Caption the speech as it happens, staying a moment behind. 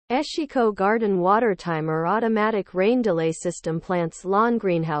Eshico Garden Water Timer Automatic Rain Delay System Plants Lawn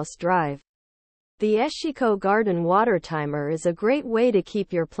Greenhouse Drive. The Eshico Garden Water Timer is a great way to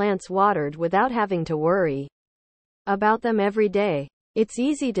keep your plants watered without having to worry about them every day. It's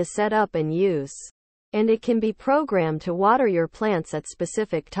easy to set up and use, and it can be programmed to water your plants at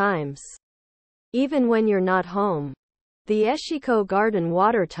specific times, even when you're not home. The Eshico Garden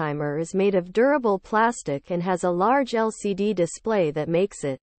Water Timer is made of durable plastic and has a large LCD display that makes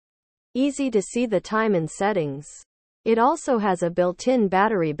it easy to see the time and settings. It also has a built-in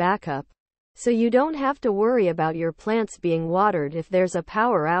battery backup, so you don't have to worry about your plants being watered if there's a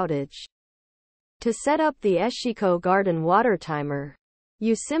power outage. To set up the Eshico Garden Water Timer,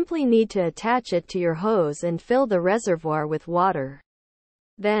 you simply need to attach it to your hose and fill the reservoir with water.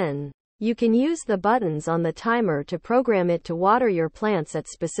 Then, you can use the buttons on the timer to program it to water your plants at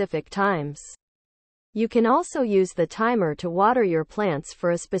specific times. You can also use the timer to water your plants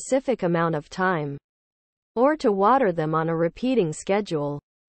for a specific amount of time, or to water them on a repeating schedule.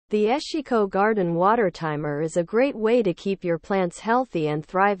 The Eshico Garden Water Timer is a great way to keep your plants healthy and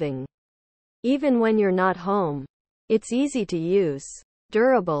thriving, even when you're not home. It's easy to use,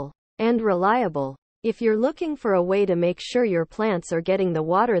 durable, and reliable. If you're looking for a way to make sure your plants are getting the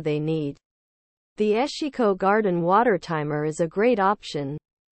water they need, the Eshico Garden Water Timer is a great option.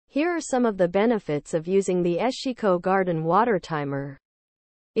 Here are some of the benefits of using the Eshico Garden Water Timer.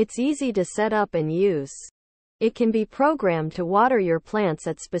 It's easy to set up and use. It can be programmed to water your plants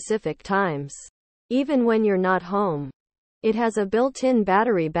at specific times, even when you're not home. It has a built-in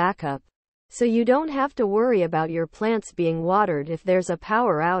battery backup, so you don't have to worry about your plants being watered if there's a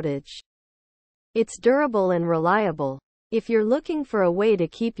power outage. It's durable and reliable. If you're looking for a way to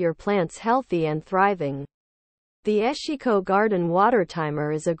keep your plants healthy and thriving, the Eshico Garden Water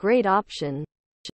Timer is a great option.